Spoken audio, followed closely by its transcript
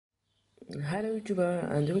Hello YouTuber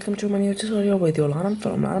and welcome to my new tutorial with your Alam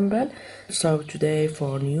from Alambal. So today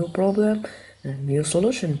for new problem and new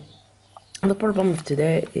solution. The problem of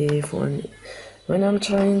today is when I'm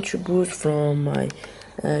trying to boot from my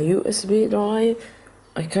USB drive,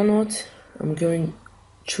 I cannot. I'm going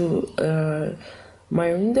to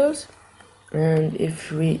my Windows, and if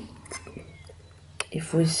we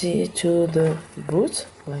see to the boot,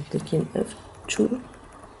 like clicking F2,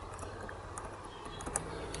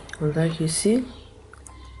 and like you see,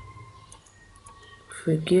 if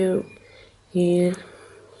we go here,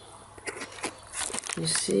 you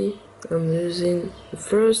see I'm using the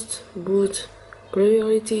first boot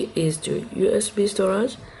priority is to USB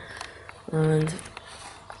storage, and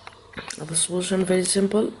the solution very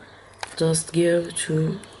simple. Just go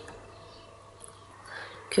to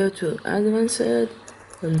advanced,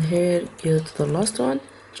 and here go to the last one,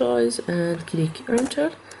 choice, and click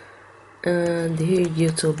enter, and here go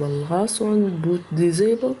to the last one, boot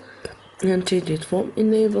disable, and change it from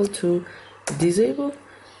enable to disable,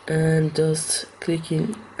 and just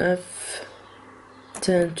clicking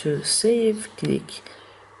F10 to save, click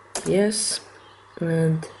yes,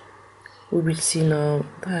 and we will see now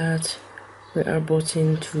that we are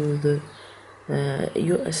booting to the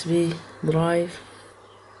USB drive,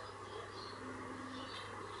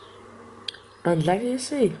 and like you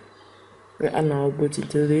see, we are now booting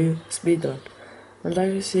to the USB drive. And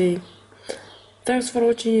like you see, thanks for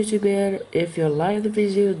watching YouTuber. If you like the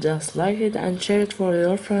video, just like it and share it for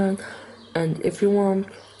your friend, and if you want,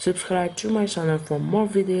 subscribe to my channel for more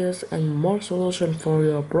videos and more solutions for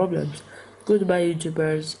your problems. Goodbye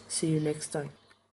YouTubers, see you next time.